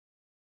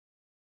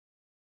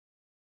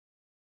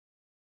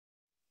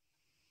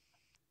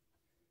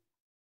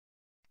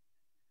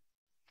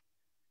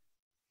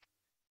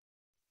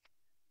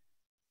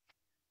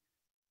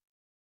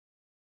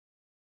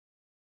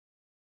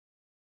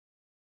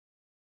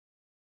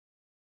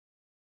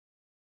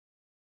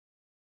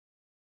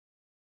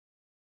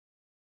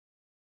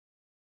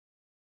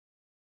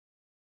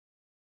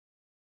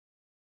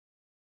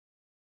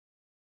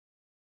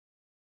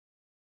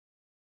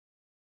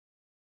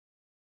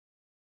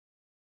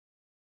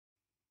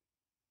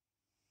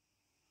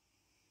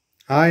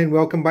Hi and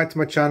welcome back to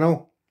my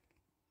channel.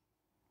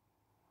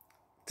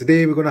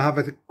 Today we're going to have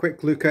a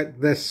quick look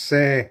at this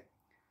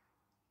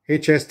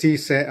HST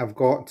set I've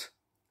got.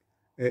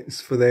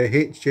 It's for the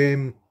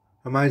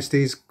Her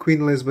Majesty's Queen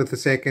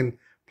Elizabeth II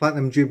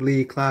Platinum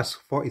Jubilee Class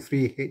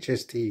 43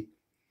 HST,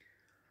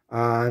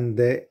 and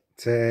it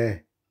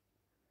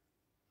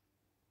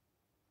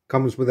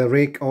comes with a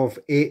rake of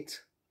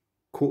 8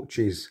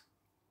 coaches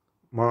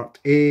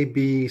marked A,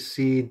 B,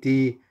 C,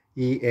 D,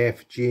 E,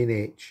 F, G and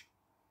H.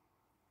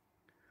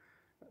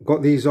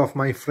 Got these off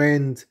my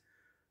friend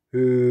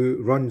who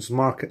runs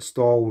market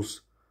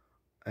stalls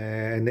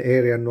in the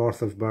area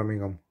north of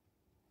Birmingham.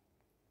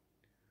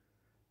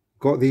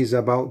 Got these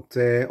about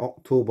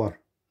October,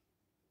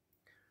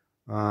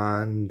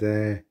 and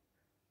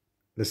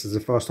this is the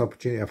first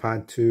opportunity I've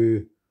had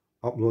to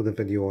upload a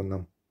video on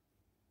them.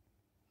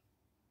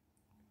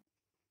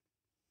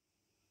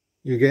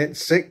 You get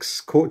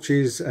 6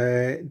 coaches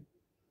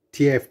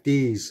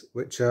TFDs,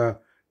 which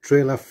are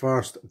trailer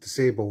first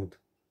disabled.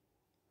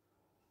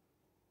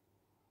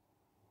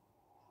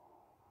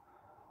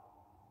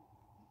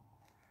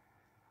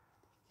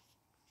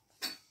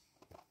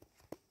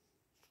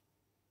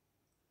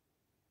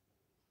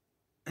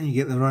 And you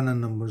get the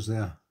running numbers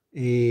there.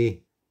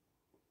 I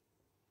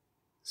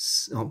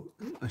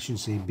should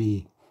say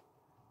B,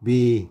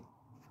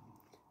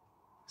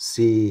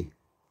 C,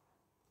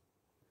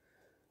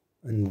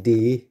 and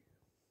D.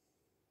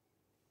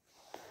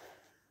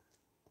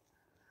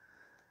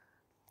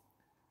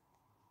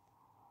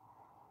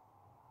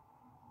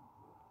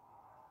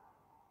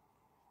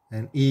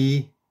 And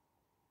E,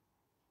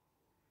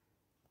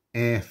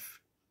 F,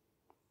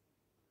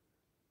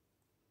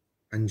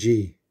 and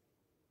G.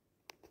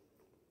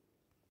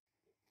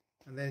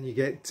 And then you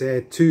get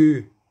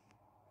 2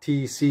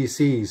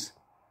 TCCs,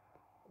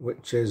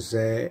 which is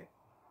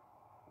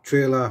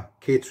trailer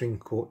catering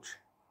coach.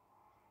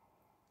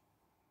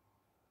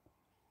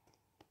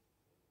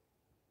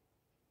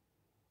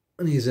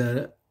 And these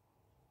are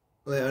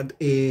lettered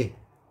A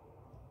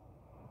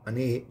and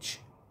H.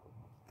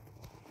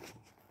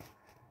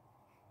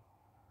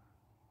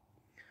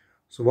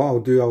 So what I'll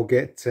do, I'll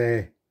get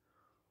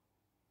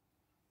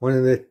one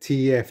of the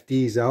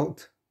TFDs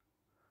out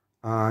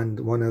and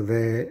one of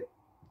the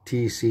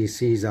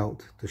TCCs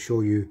out to show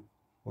you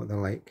what they're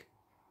like.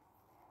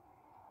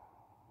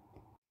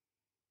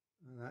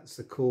 And that's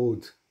the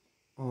code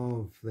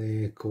of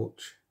the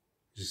coach.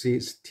 You see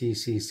it's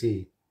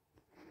TCC.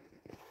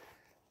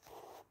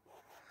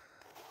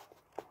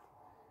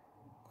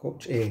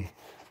 Coach A.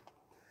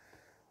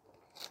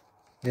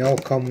 They all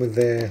come with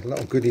a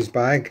little goodies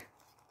bag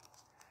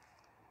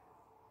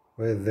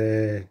with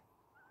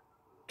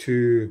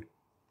 2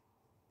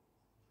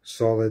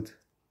 solid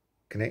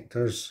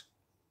connectors,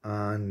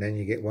 and then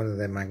you get one of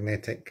the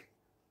magnetic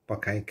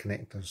Buckeye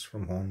connectors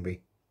from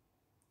Hornby.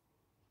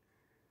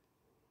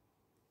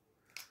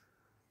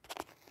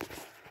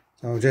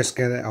 So I'll just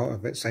get it out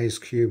of its ice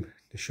cube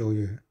to show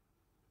you.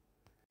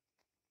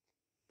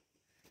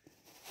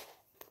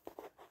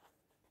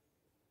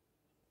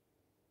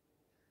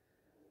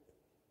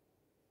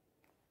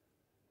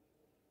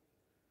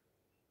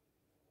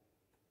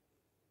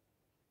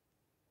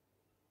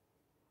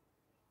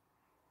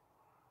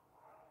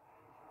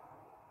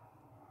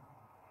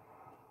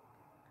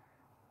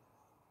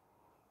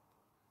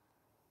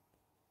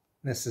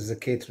 This is a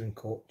catering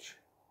coach.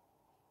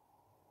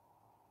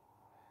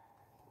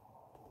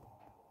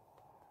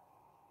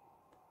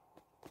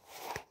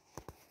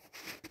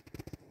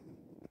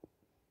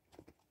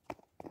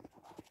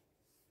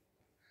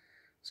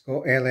 It's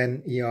got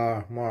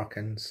LNER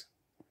markings.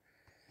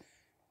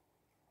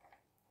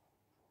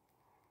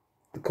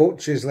 The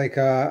coach is like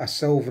a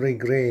silvery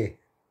grey,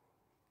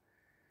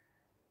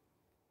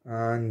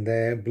 and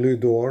blue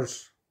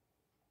doors.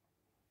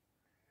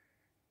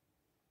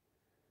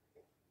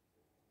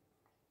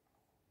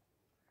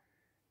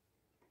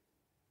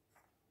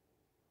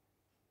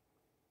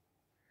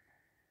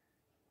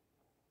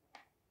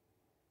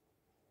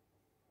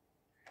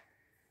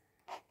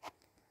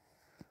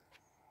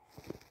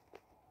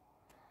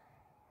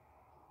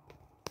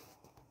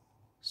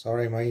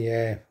 Sorry,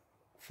 my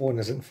phone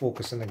isn't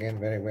focusing again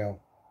very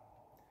well.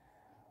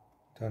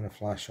 Turn the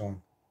flash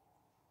on.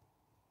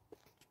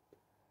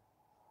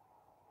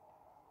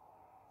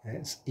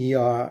 It's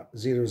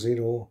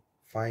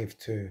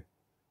ER0052.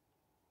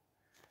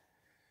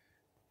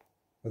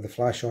 With the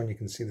flash on, you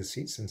can see the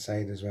seats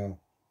inside as well.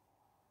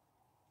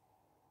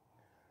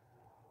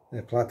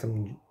 The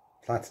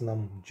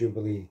Platinum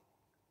Jubilee.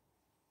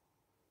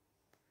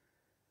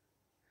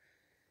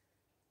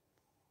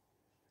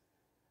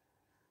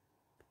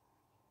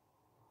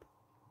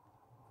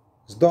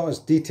 It's not as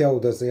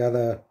detailed as the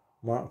other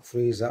Mark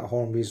IIIs that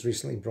Hornby's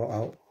recently brought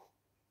out.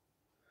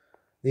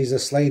 These are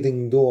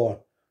sliding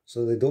door,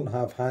 so they don't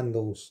have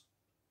handles.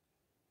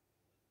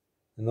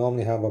 They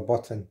normally have a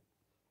button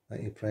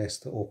that you press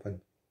to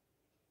open.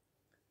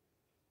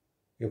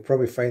 You'll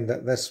probably find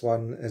that this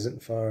one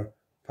isn't for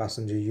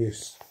passenger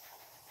use.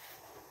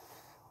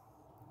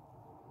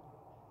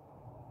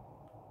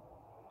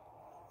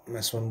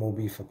 This one will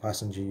be for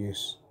passenger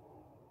use.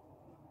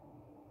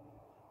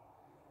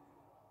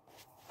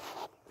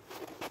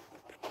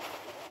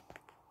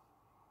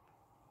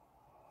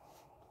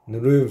 And the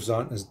roofs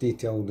aren't as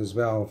detailed as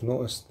well. I've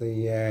noticed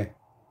the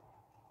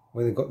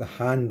where they got the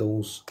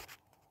handles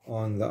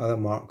on the other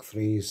Mark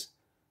IIIs.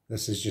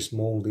 This is just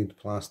moulded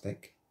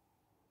plastic.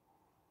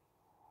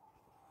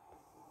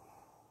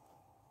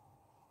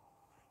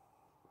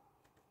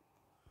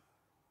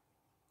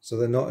 So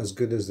they're not as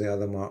good as the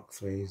other Mark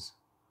IIIs,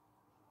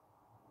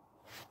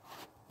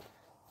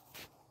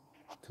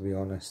 to be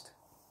honest.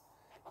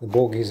 The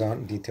bogies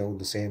aren't detailed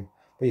the same,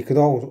 but you could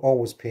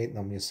always paint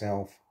them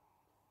yourself.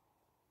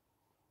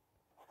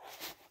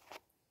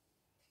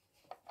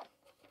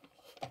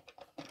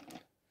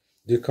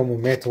 They do come with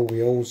metal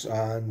wheels,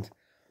 and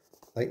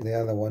like the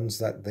other ones,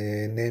 that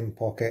the name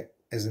pocket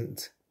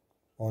isn't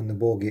on the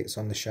bogie, it's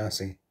on the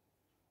chassis.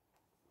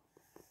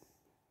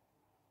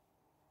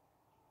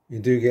 You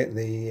do get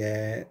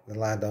the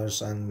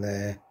ladders and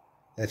the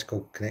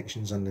electrical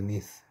connections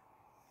underneath.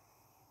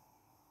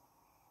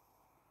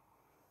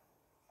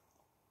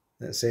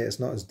 Let's say it's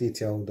not as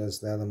detailed as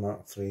the other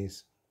Mark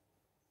IIIs.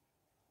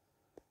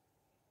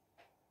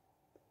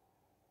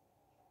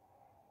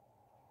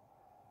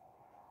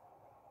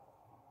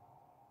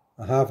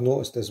 I have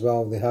noticed as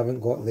well they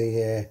haven't got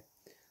the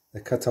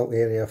cutout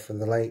area for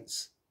the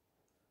lights,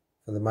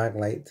 for the mag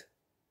light.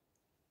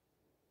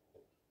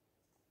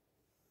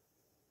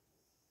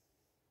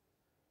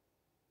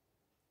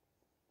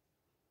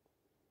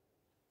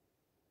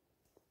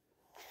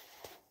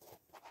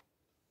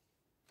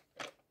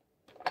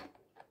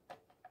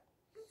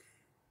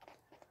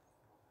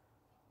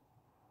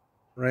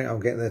 Right, I'll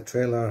get the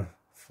trailer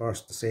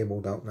first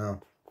disabled out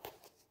now.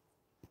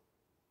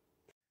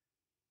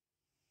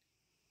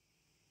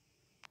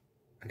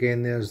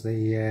 Again, there's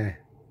the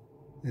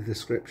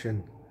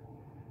description.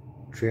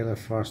 Trailer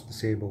first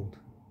disabled.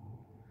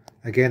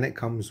 Again, it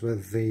comes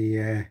with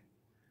the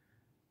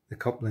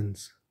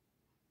couplings,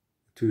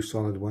 two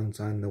solid ones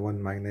and the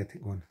one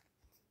magnetic one.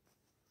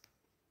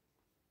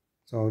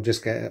 So I'll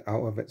just get it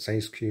out of its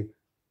ice cube.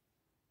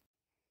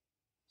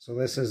 So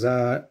this is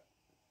a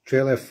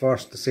trailer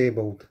first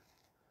disabled.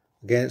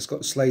 Again, it's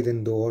got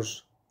sliding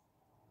doors.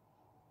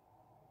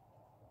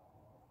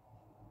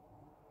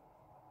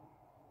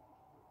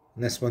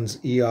 And this one's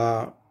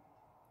ER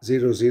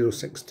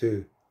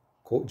 0062,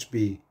 Coach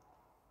B.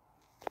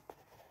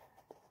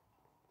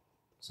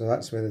 So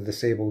that's where the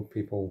disabled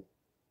people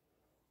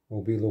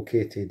will be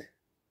located.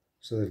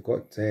 So they've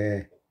got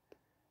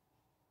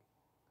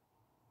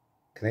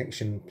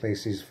connection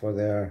places for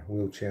their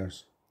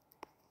wheelchairs.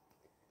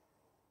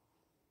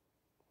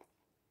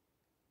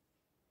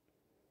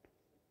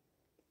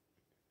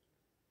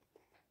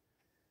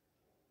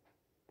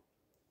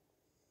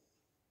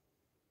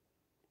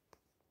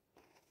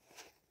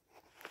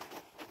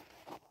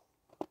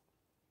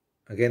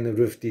 Again, the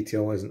roof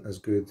detail isn't as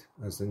good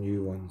as the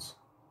new ones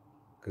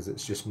because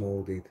it's just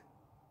moulded.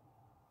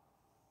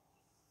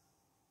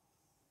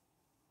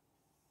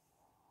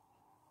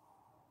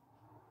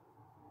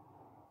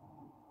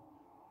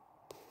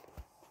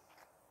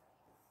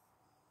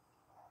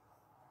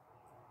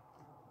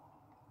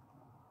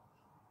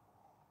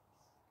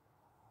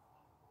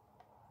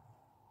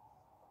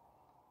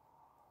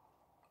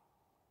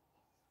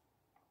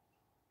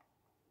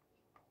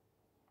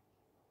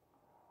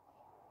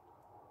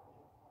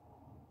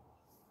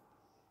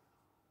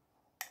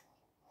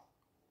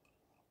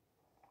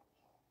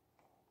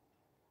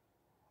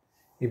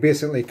 You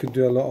basically could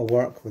do a lot of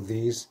work with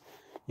these.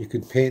 You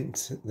could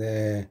paint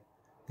the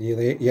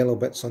yellow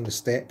bits on the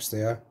steps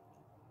there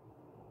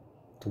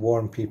to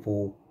warn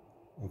people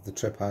of the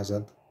trip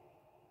hazard.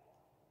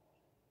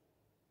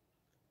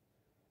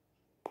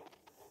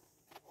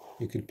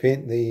 You could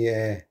paint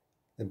the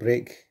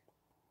brake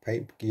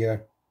pipe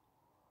gear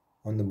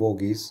on the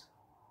bogies.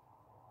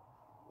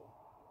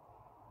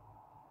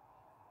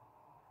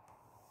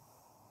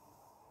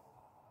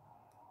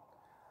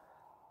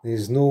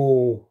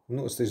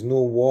 Notice there's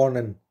no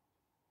warning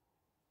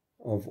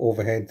of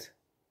overhead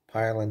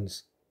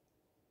pylons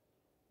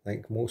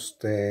like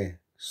most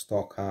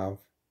stock have,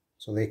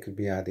 so they could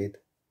be added.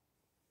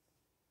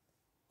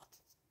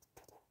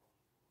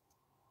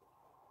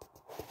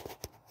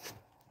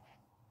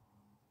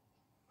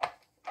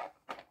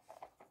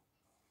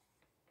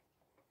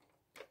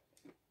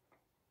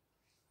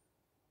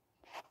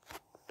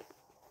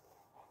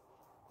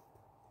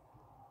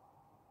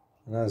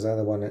 And as the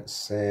other one,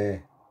 it's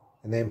the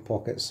name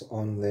pockets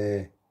on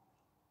the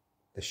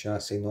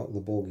chassis, not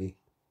the bogie.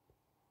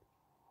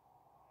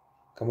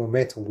 Come with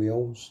metal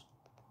wheels.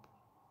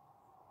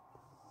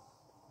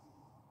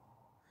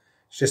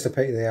 It's just a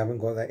pity they haven't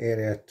got that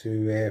area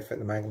to fit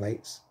the mag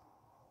lights.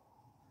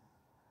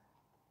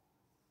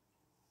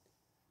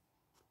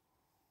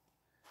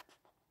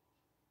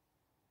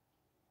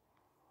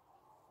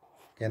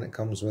 Again, it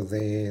comes with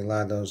the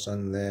ladders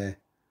and the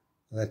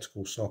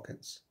electrical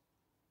sockets.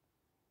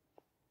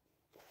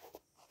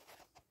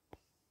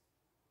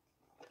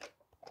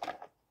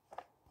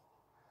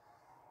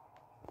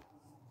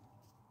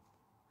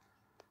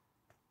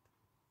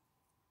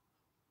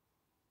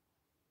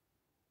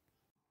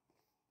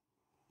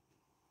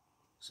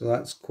 So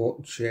that's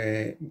coach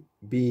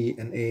B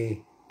and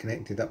A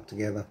connected up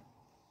together.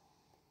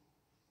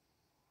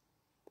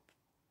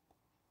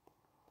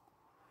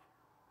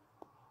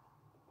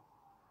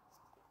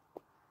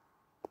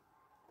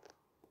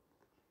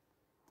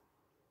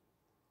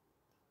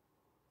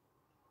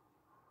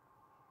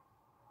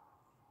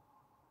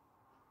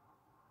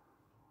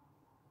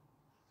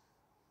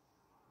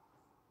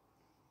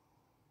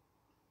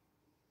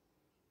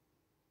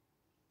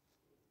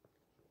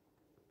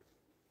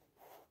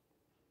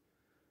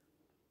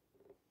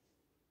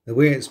 The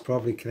way it's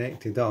probably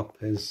connected up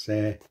is,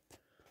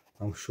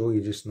 I'll show you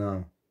just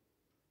now.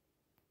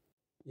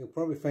 You'll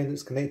probably find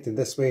it's connected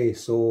this way,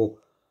 so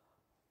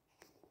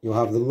you'll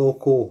have the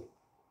loco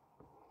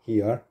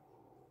here,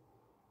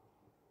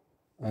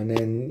 and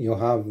then you'll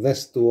have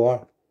this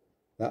door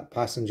that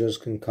passengers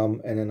can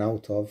come in and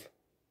out of.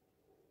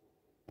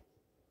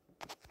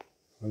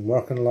 And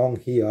working along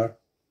here,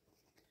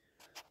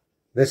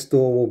 this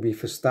door will be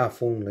for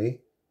staff only,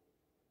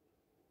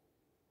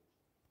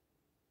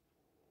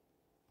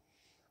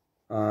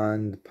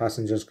 and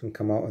passengers can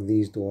come out of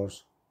these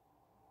doors.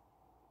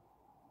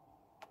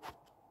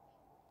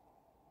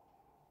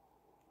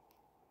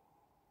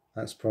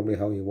 That's probably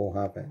how you will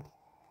have it,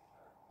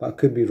 but I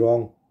could be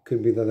wrong,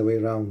 could be the other way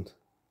around.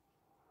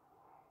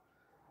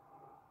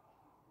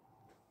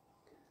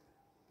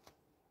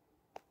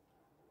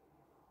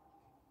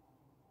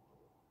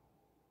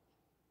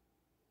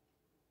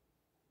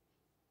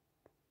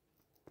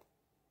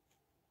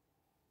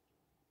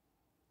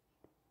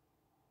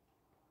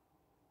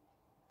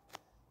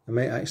 It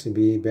might actually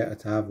be better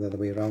to have the other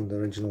way around, the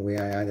original way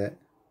I had it.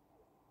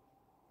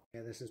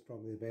 Yeah, this is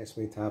probably the best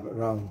way to have it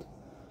around.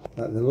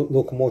 That the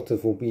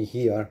locomotive will be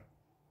here,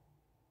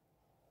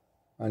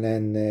 and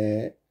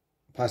then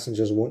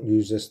passengers won't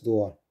use this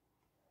door,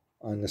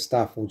 and the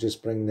staff will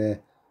just bring the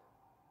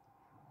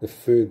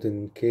food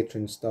and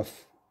catering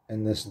stuff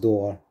in this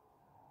door,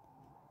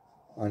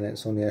 and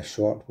it's only a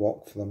short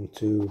walk for them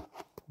to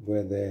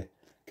where the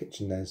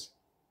kitchen is.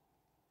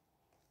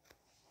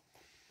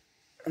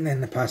 And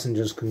then the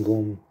passengers can go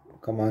and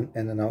come on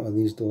in and out of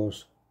these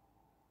doors.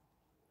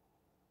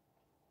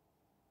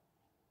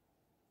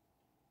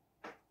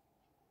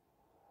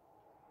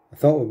 I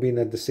thought with being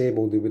a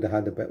disabled they would have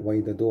had a bit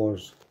wider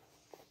doors.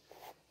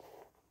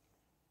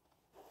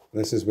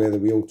 This is where the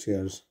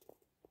wheelchairs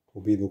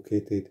will be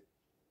located.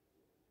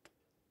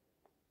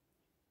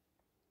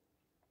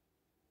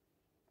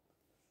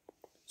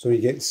 So you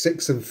get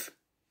 6 of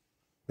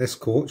this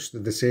coach,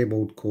 the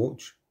disabled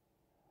coach,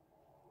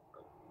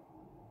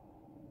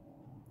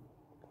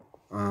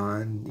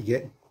 and you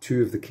get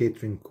 2 of the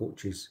catering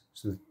coaches.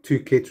 So the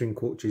 2 catering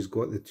coaches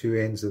go at the 2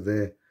 ends of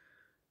the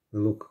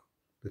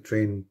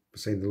train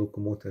beside the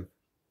locomotive.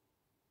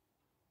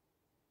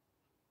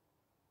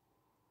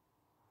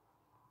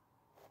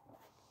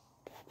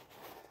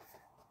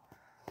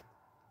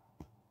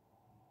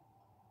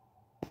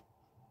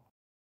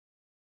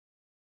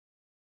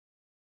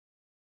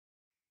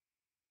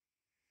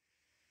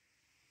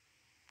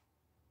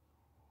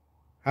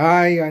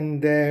 Hi,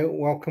 and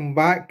welcome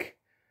back.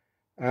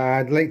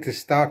 I'd like to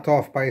start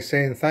off by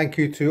saying thank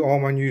you to all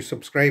my new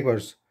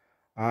subscribers.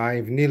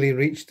 I've nearly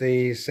reached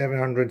the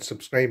 700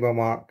 subscriber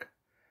mark.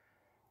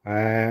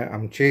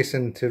 I'm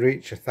chasing to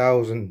reach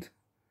 1,000.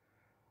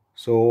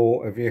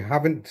 So if you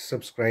haven't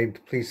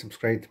subscribed, please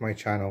subscribe to my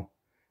channel.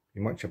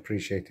 Be much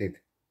appreciated.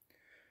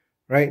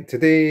 Right,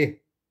 today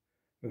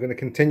we're going to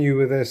continue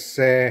with this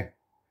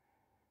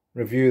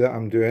review that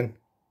I'm doing.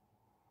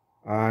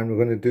 And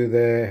we're going to do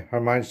the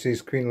Her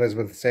Majesty's Queen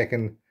Elizabeth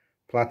II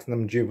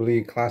Platinum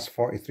Jubilee Class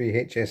 43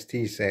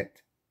 HST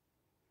set.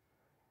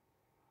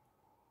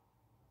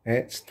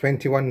 It's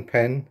 21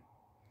 pin,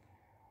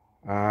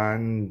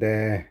 and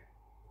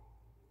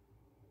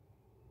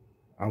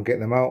I'll get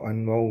them out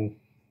and we'll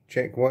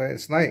check what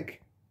it's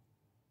like.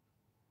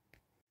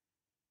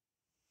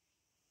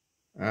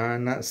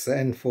 And that's the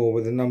info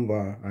with the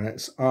number, and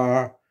it's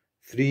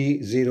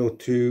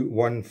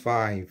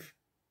R30215.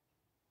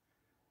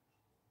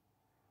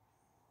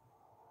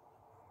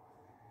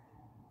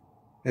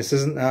 This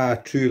isn't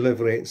a true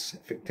livery, it's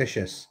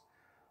fictitious,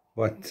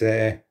 but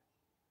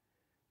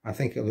I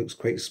think it looks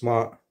quite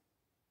smart.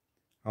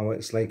 How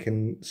it's like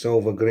in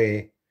silver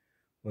grey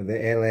with the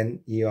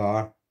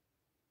LNER.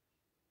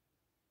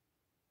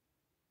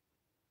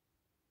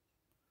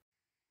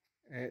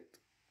 It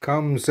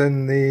comes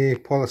in the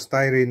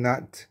polystyrene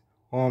that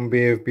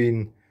Hornby have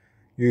been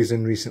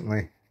using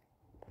recently.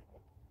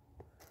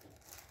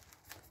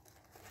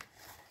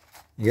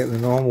 You get the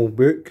normal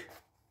book.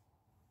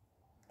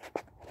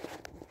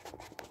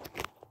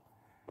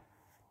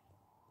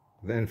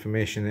 The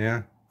information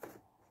there.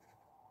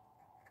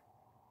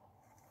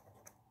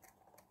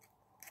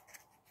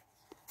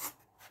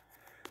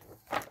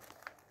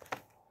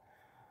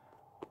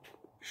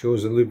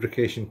 Shows the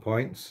lubrication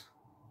points.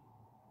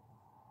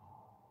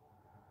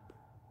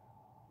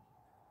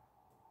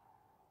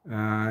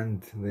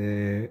 And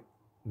the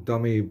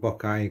dummy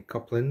Buckeye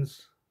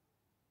couplings.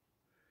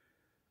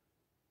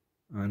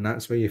 And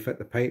that's where you fit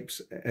the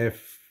pipes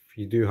if if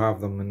you do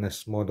have them, and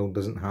this model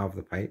doesn't have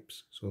the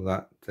pipes, so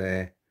that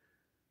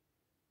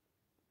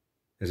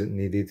isn't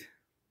needed.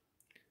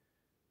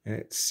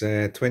 It's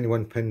a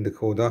 21 pin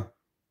decoder.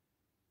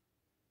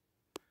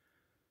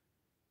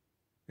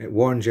 It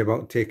warns you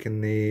about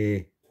taking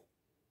the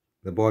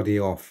body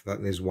off,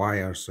 that there's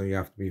wires, so you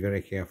have to be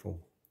very careful.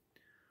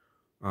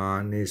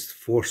 And there's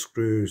 4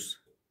 screws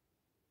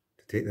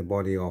to take the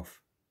body off.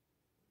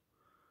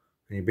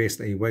 And you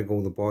basically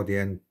wiggle the body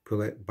and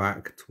pull it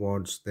back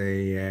towards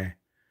the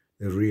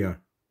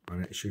rear,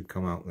 and it should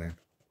come out then.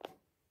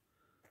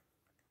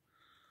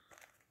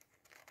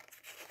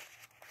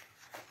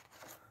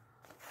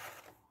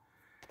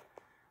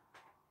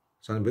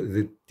 Something about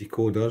the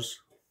decoders.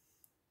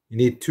 You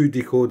need 2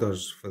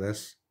 decoders for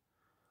this.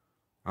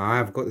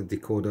 I've got the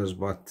decoders,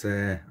 but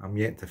I'm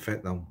yet to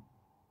fit them.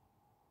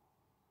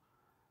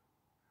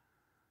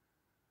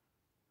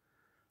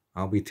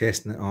 I'll be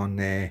testing it on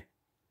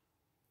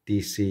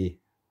DC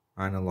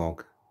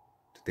analog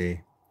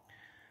today.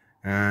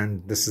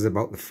 And this is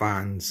about the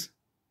fans.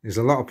 There's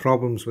a lot of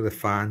problems with the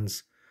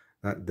fans,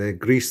 that the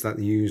grease that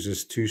they use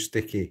is too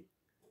sticky.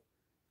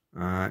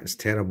 It's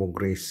terrible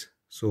grease.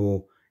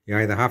 So you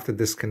either have to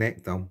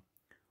disconnect them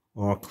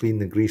or clean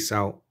the grease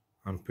out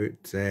and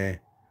put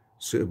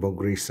suitable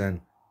grease in.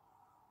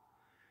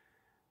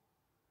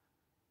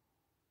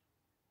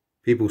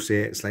 People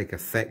say it's like a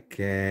thick,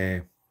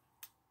 oh,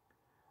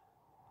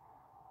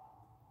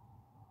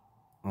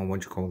 what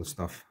do you call the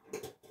stuff?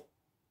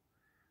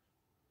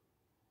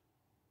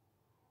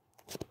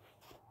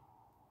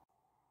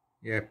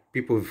 Yeah,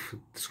 people have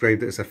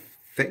described it as a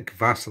thick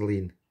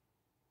Vaseline.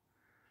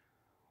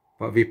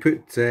 But if you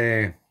put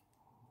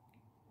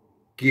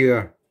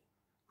gear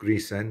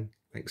grease in,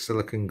 like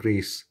silicone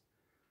grease,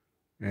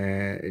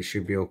 it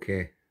should be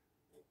okay.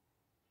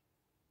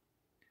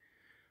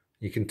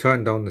 You can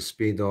turn down the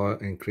speed or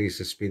increase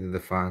the speed of the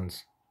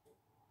fans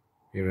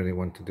if you really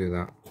want to do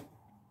that.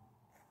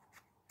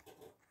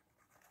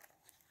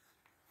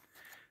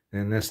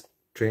 Then this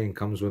train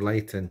comes with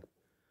lighting,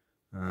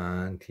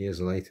 and here's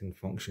the lighting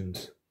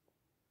functions.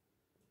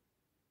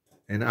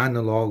 In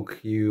analog,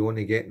 you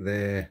only get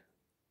the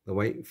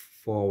white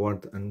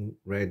forward and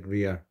red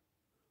rear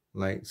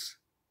lights.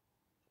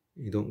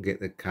 You don't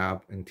get the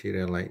cab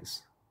interior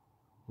lights,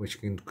 which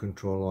you can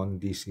control on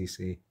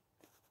DCC.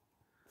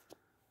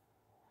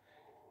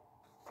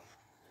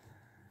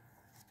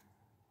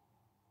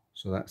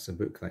 So that's the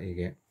book that you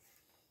get.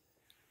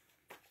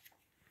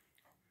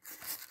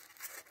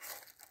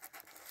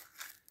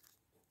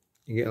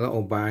 You get a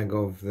little bag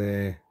of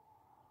the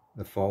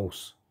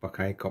false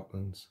Buckeye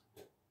couplings.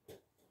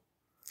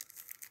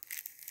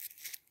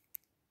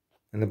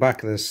 In the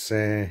back of this,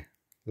 the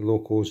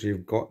locos,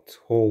 you've got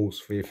holes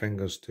for your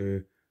fingers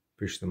to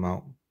push them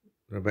out.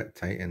 They're a bit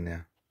tight in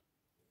there.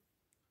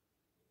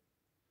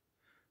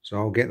 So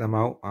I'll get them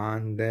out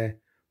and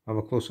have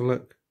a closer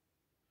look.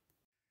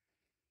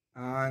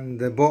 And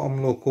the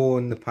bottom loco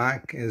in the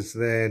pack is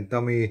the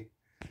dummy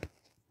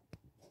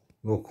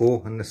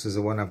loco, and this is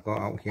the one I've got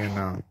out here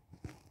now.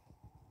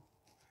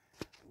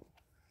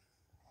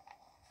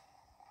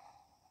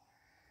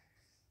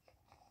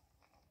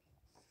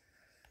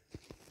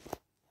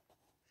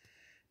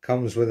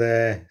 Comes with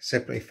a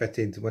separately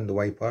fitted window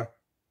wiper.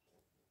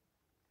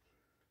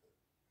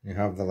 You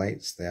have the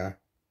lights there.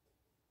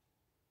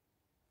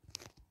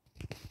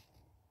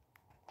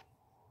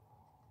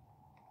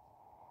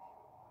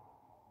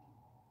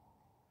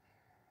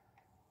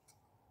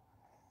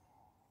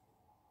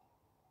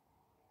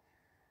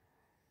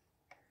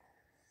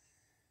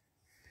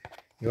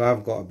 You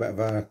have got a bit of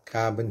a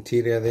cab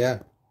interior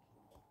there.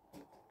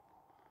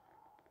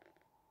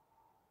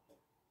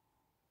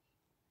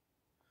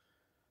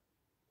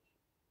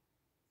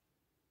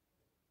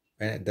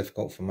 Find it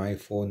difficult for my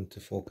phone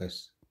to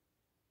focus.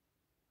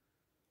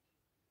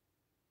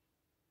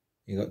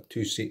 You got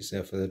 2 seats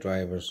there for the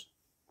drivers.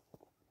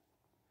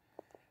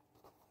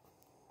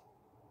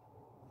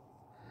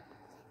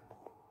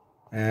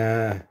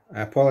 I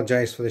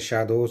apologise for the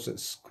shadows.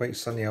 It's quite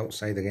sunny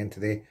outside again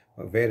today,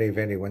 but very,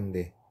 very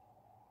windy.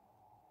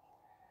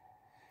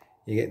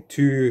 You get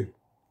 2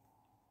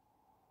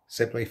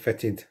 separately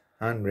fitted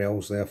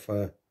handrails there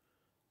for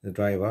the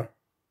driver.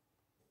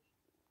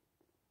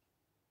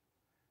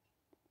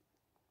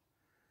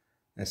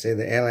 I say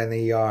the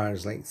LNER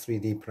is like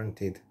 3D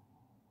printed.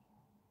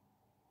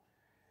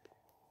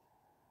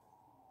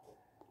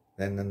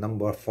 Then the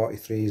number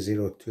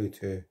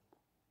 43022.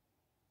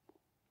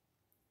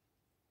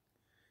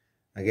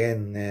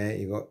 Again,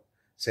 you got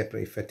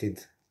separately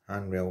fitted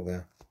handrail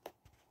there.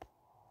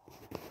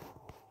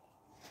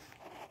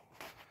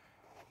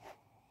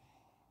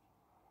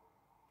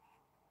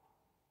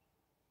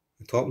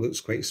 The top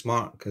looks quite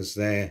smart because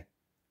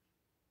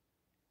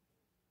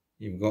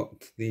you've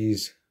got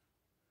these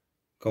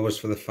covers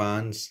for the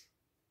fans.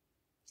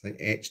 It's like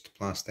etched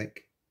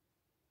plastic.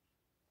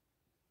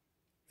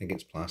 I think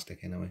it's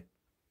plastic anyway.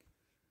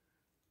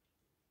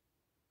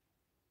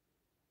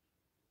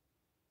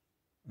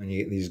 And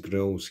you get these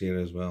grills here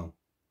as well.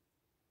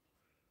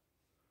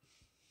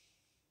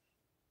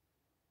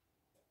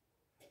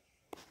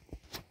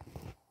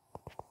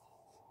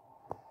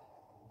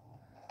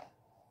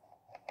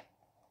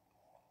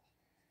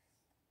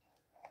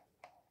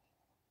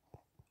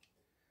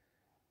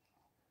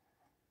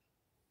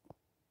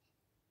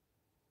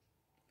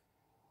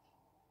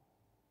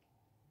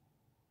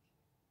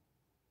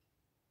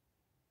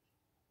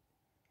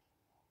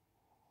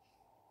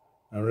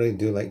 I really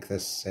do like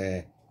this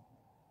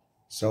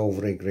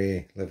silvery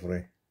grey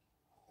livery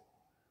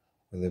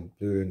with the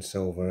blue and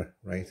silver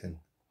writing.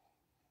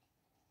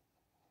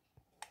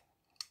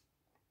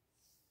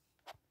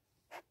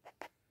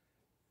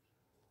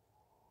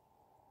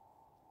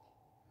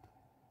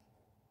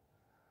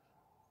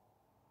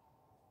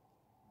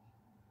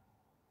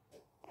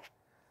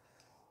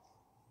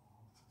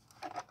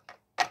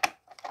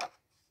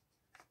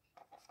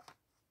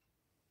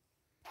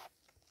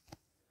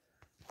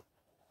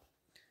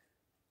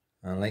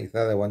 And like the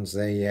other ones,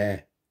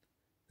 the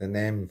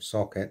NEM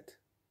socket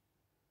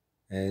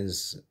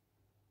is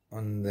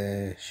on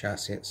the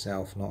chassis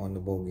itself, not on the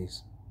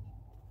bogies.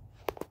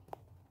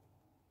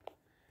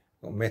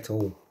 Got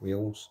metal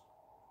wheels.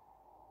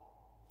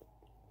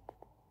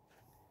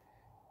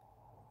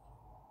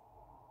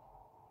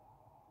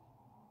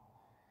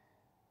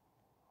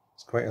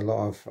 It's quite a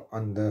lot of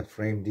under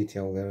frame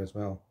detail there as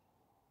well.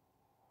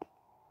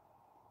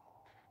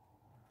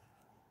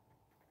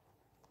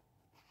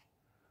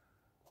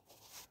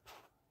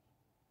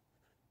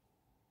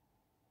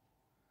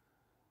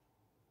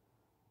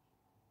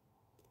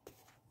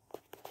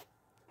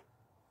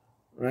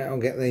 Right, I'll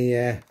get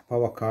the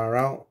power car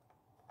out.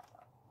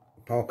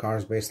 Power car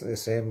is basically the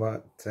same,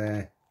 but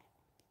like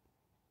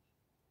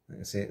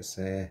I say, it's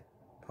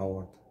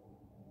powered.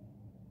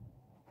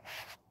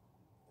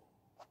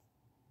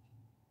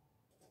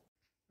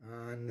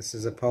 And this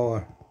is a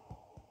power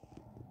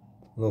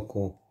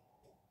loco.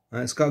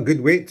 And it's got a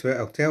good weight to it,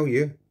 I'll tell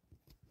you.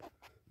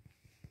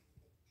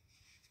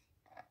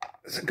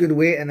 It's a good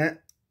weight in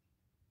it.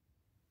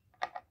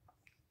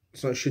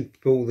 So it should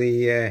pull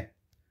the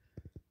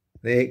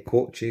 8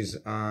 coaches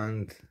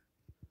and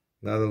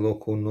the other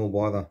loco no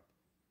bother.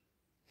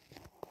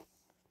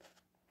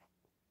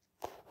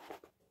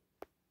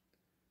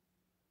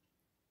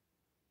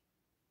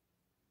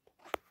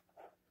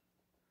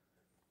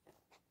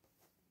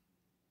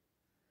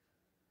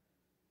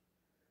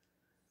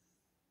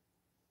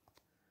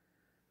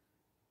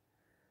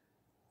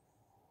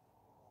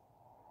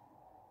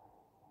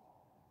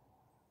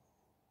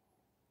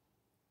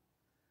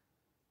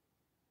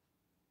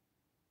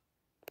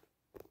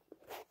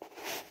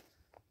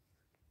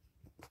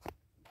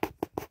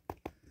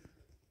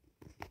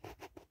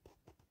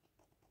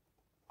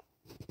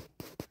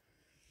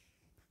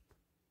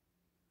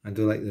 I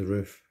do like the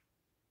roof.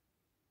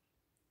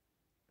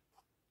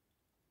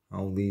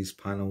 All these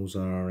panels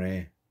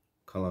are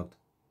coloured.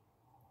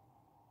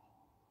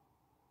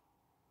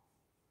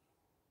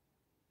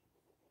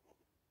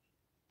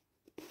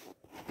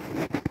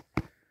 And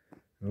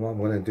what I'm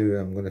going to do,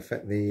 I'm going to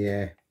fit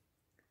the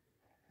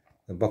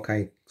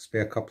Buckeye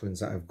spare couplings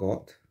that I've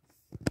got,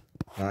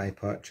 that I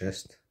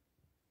purchased,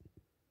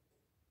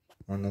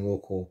 on the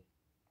loco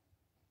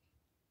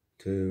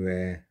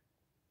to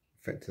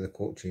fit to the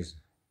coaches.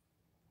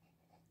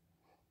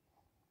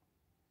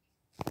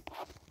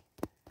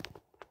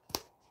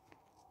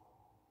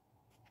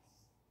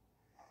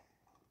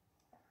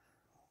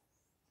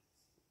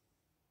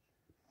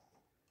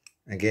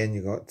 Again,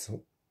 you got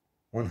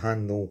one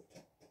handle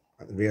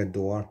at the rear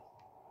door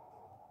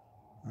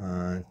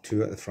and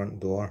 2 at the front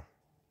door,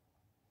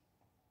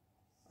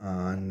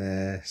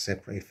 and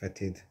separately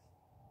fitted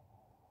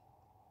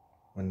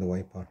window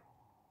wiper.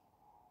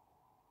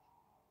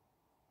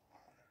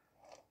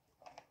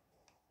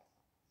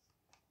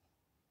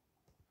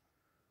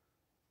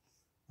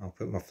 I'll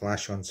put my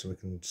flash on so we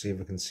can see if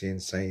we can see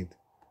inside.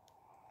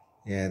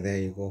 Yeah, there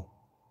you go.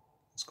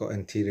 It's got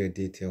interior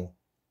detail.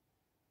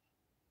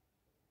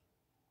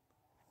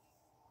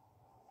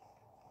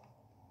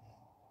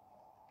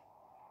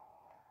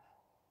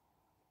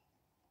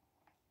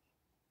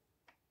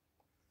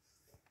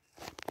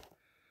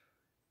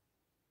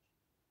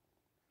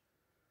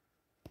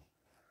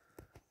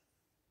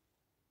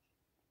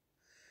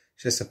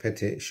 It's just a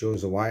pity it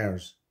shows the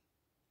wires.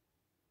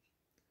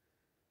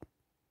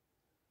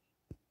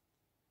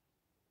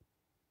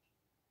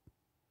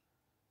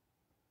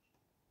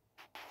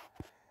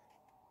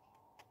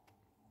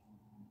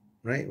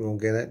 Right, we'll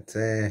get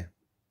it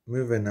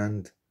moving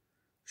and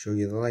show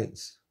you the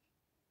lights.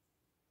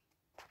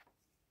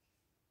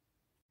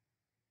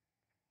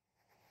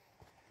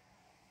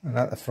 And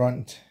at the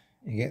front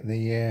you get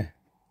the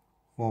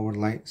forward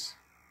lights.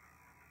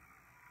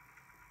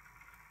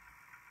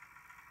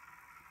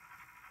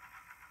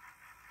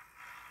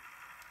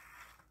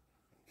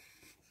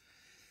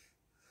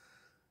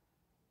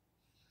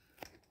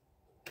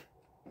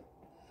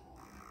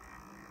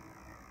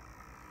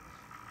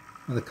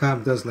 Well, the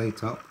cab does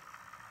light up,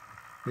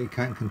 but you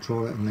can't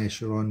control it unless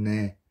you're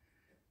on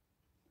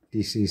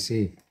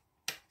DCC.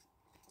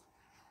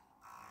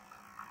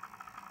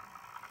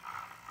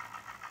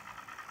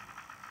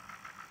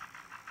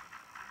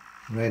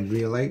 Red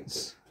rear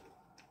lights.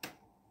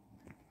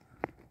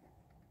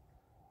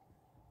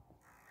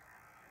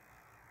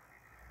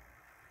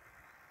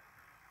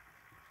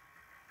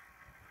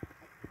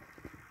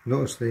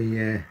 Notice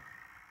the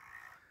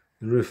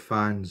roof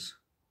fans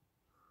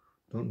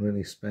don't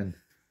really spin.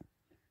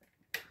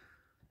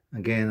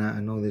 Again, I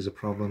know there's a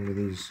problem with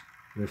these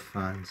roof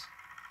fans.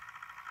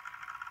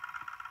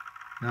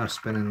 Now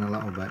spinning a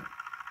little bit.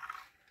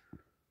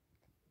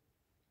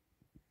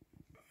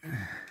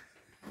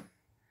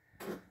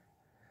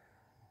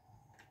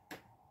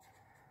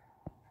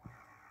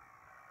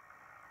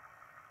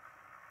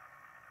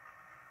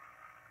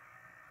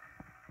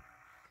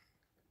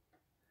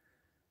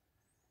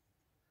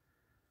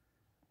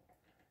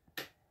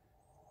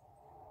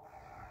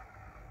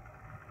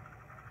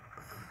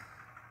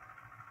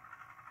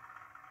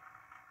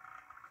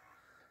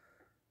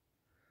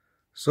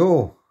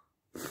 So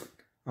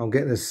I'll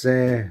get this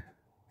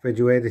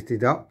video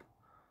edited up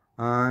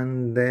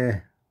and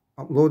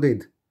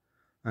uploaded,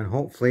 and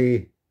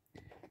hopefully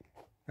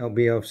it'll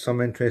be of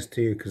some interest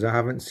to you, because I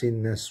haven't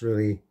seen this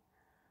really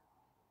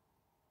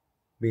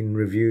been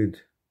reviewed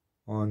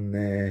on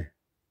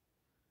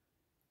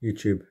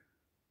YouTube.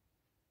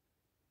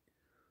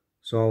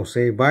 So I'll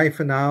say bye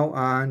for now,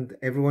 and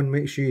everyone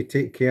make sure you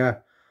take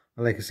care.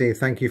 And like I say,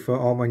 thank you for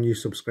all my new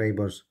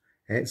subscribers.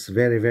 It's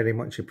very, very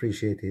much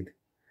appreciated.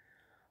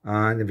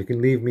 And if you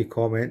can leave me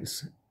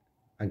comments,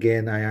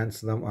 again, I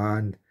answer them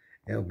and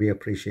it'll be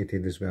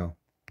appreciated as well.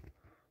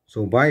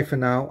 So bye for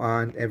now,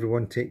 and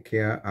everyone take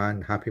care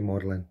and happy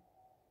modelling.